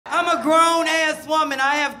a grown-ass woman.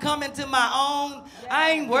 I have come into my own.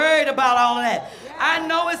 I ain't worried about all of that. I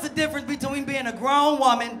know it's the difference between being a grown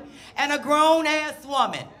woman and a grown-ass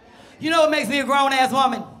woman. You know what makes me a grown-ass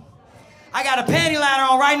woman? I got a panty liner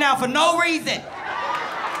on right now for no reason.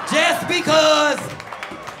 Just because.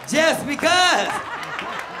 Just because.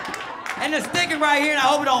 And it's sticking right here, and I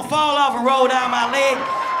hope it don't fall off and roll down my leg.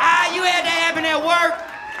 You had that happen at work.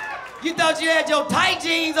 You thought you had your tight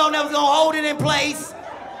jeans on that was gonna hold it in place.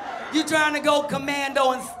 You trying to go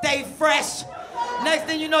commando and stay fresh. Next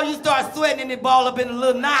thing you know, you start sweating and it ball up in a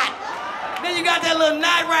little knot. Then you got that little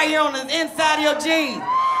knot right here on the inside of your jeans.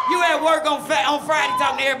 You at work on Friday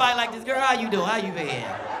talking to everybody like this. Girl, how you doing? How you been?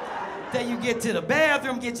 Till you get to the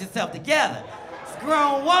bathroom, get yourself together. It's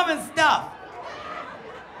grown woman stuff.